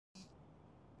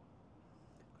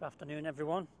Good afternoon,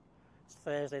 everyone. It's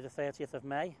Thursday the 30th of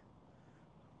May,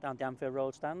 down the Anfield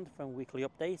Road stand for a weekly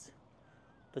update.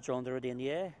 The drones are already in the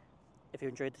air. If you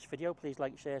enjoyed this video, please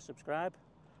like, share, subscribe.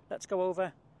 Let's go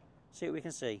over, see what we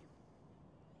can see.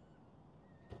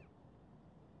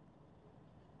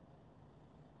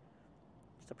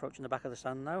 Just approaching the back of the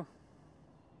stand now.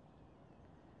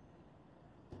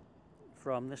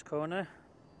 From this corner,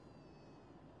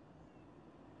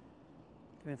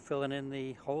 I've been filling in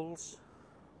the holes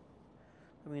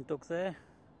that have been dug there.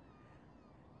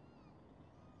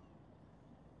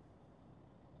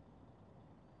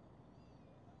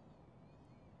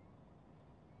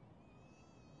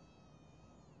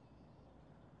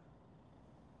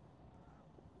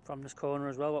 From this corner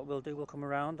as well, what we'll do, we'll come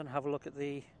around and have a look at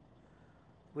the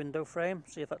window frame,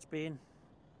 see if that's been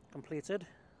completed.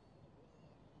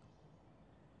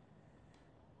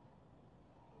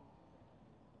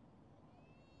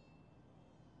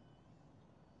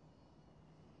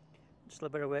 Just a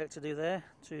little bit of work to do there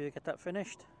to get that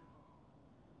finished.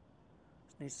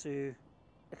 Just needs to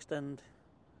extend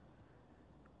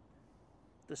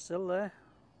the sill there,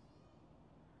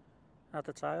 add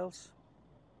the tiles.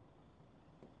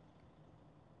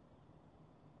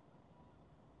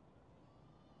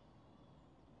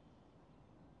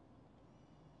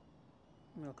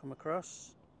 We'll come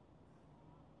across.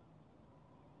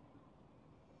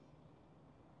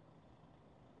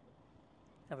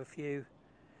 Have a few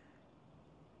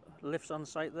lifts on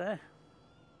site there,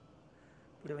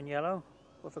 blue and yellow.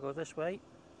 If I go this way,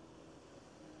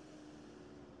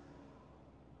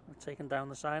 I've taken down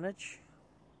the signage.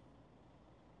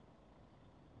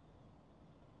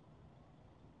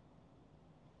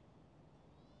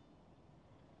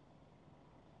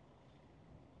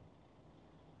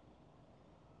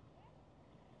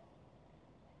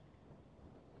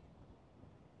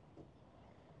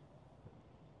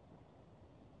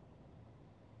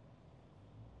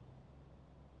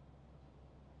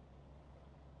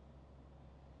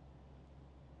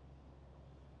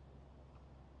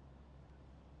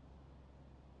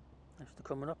 After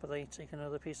coming up, are they taking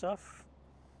another piece off?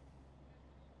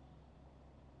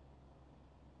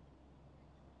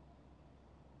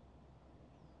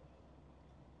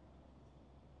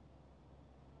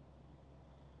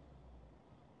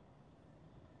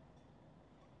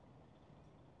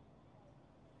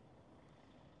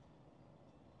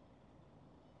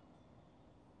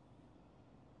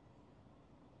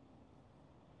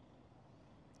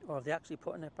 Or are they actually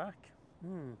putting it back?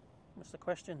 That's the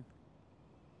question.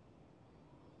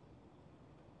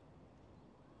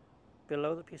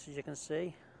 Below the pieces you can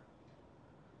see,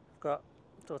 I've got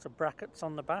sort of brackets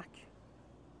on the back,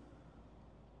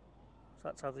 so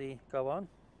that's how they go on.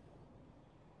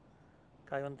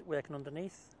 Guy working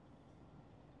underneath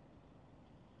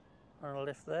on a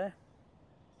lift there.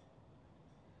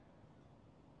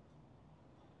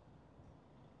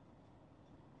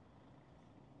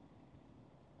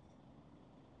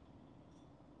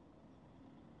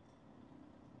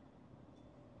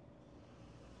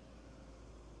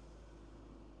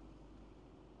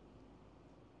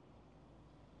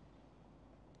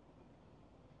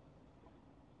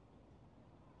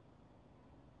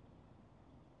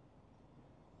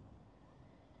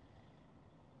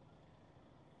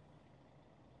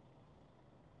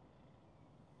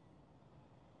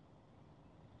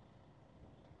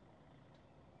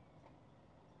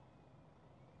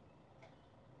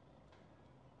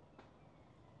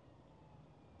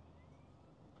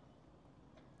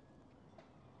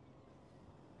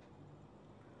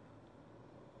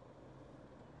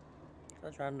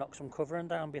 I'll try and knock some covering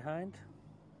down behind.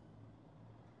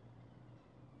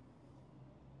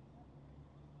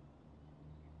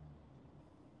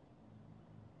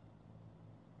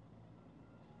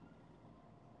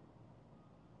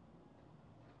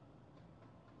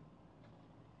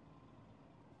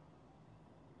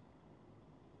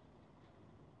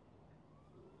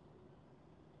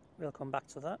 We'll come back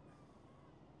to that.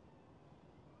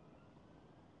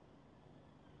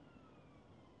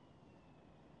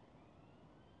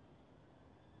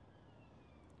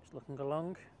 Looking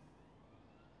along.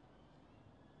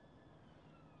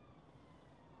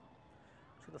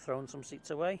 So they're throwing some seats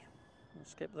away. We'll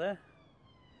skip there.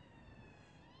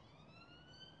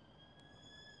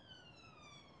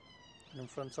 And in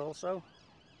front also.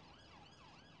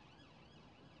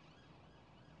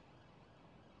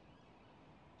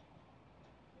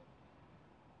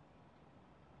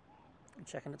 I'm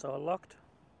checking it's all locked.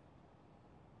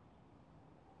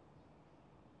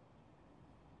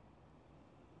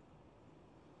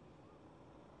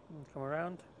 And come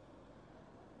around.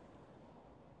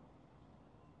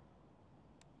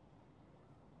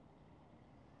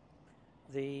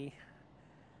 The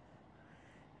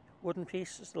wooden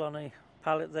piece is still on a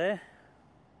pallet there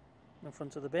in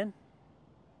front of the bin.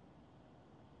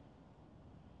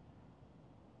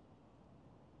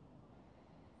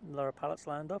 A lot of pallets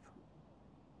lined up.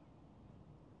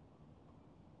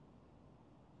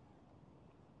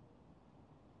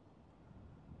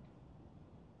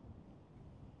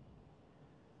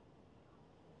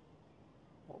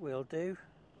 What we'll do,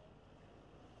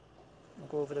 we'll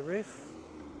go over the roof,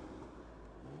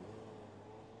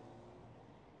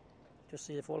 just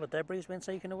see if all the debris has been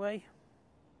taken away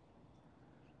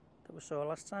that we saw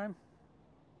last time.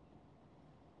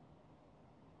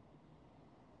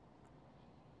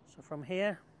 So from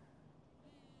here,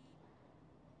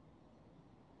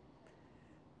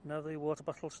 now the water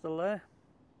bottle's still there.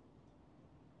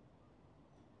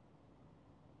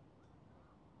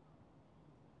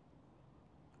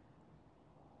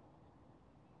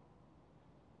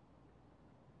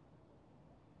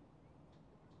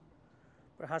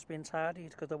 But it has been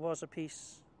tidied because there was a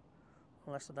piece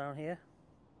left down here.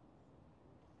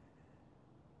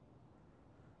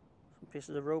 Some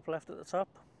pieces of rope left at the top.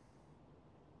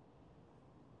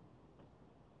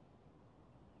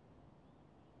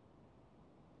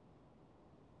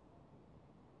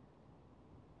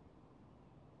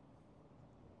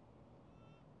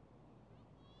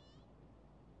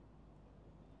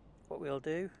 What we'll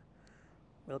do,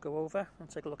 we'll go over and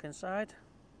take a look inside.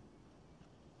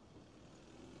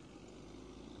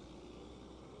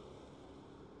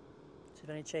 See if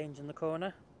any change in the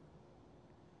corner.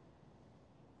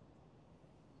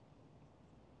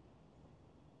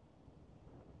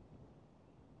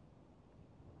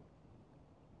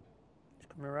 Just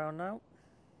coming around now.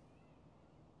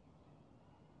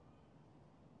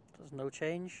 There's no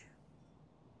change.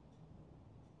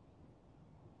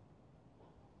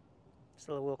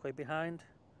 Still a walkway behind.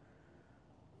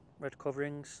 Red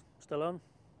coverings still on.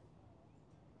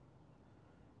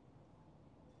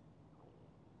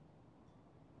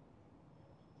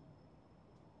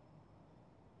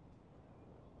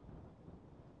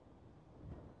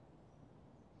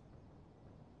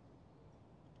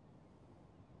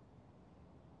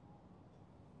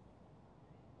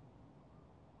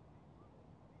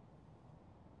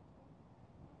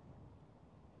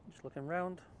 Just looking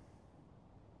round.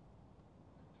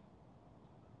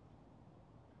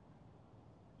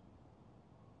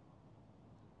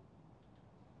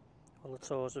 All the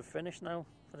tours have finished now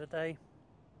for the day.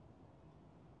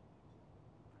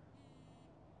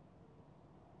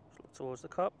 Just look towards the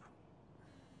cop.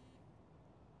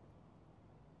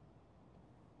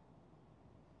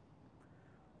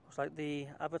 Looks like the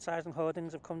advertising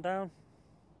hoardings have come down.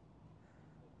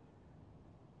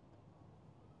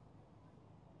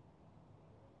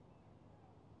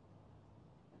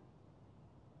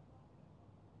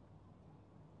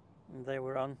 And they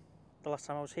were on the last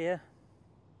time I was here.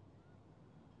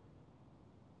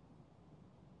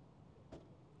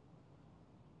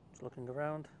 Just looking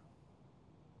around.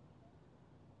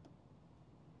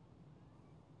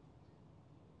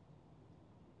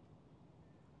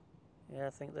 Yeah, I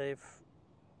think they've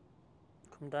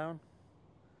come down.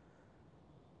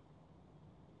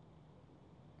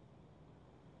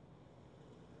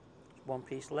 There's one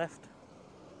piece left.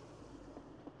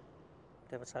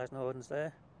 The advertising hoardings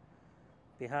there.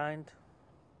 Behind,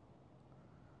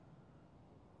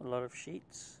 a lot of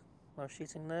sheets, a lot of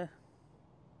sheeting there.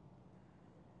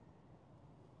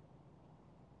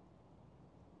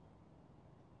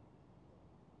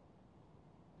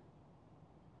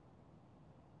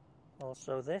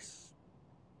 Also this.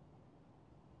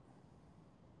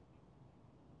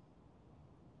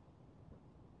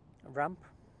 A ramp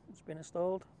that's been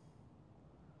installed.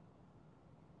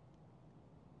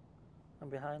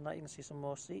 And behind that you can see some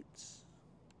more seats.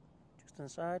 Just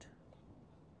inside,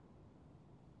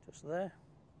 just there.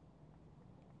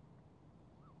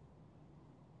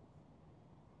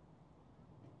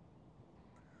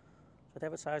 So the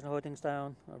advertising hoardings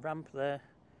down, a ramp there.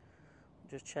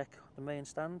 Just check the main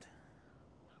stand.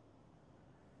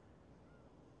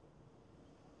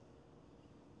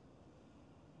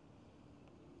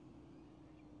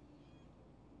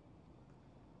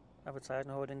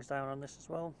 Advertising hoardings down on this as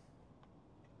well.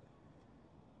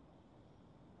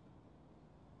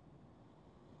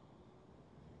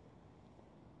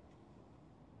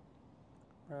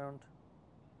 Round.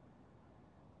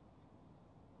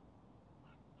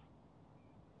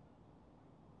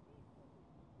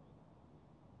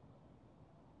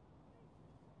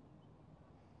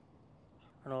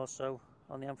 And also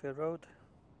on the Anfield Road,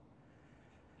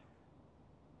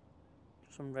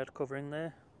 some red covering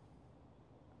there.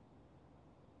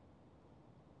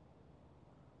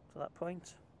 to that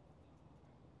point.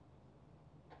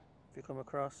 If you come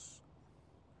across,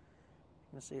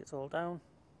 you can see it's all down.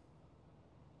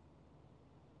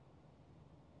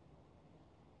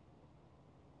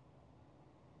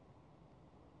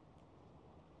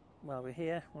 While we're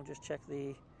here, we'll just check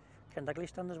the Kendagly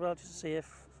stand as well, just to see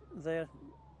if they're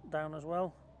down as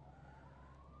well.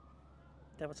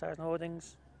 The advertising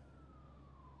hoardings.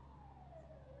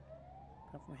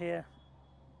 And from here,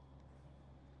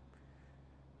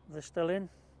 they're still in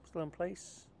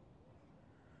place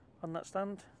on that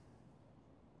stand.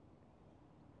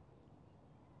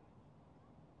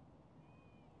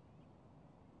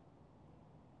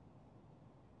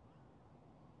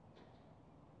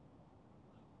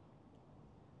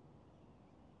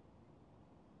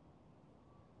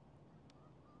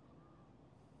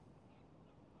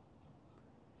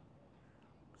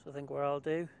 So I think what I'll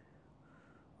do,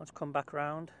 let's come back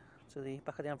round to the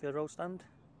back of the Anfield Road stand.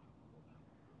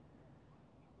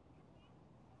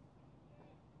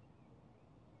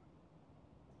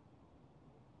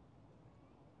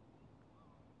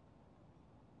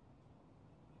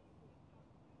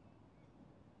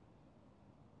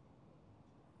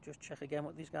 Just check again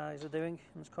what these guys are doing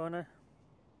in this corner.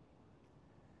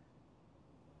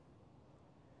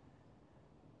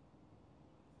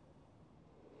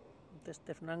 This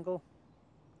different angle.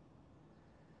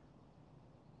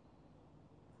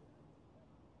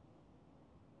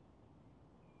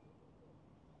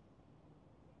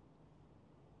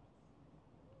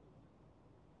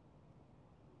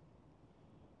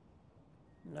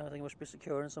 No, I think it must be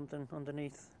securing something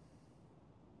underneath.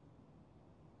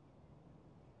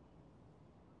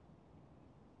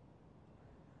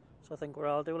 So I think what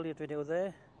I'll do, I'll leave the video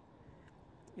there.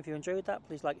 If you enjoyed that,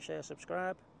 please like, share,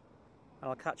 subscribe.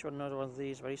 I'll catch you on another one of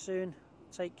these very soon.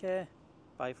 Take care.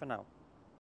 Bye for now.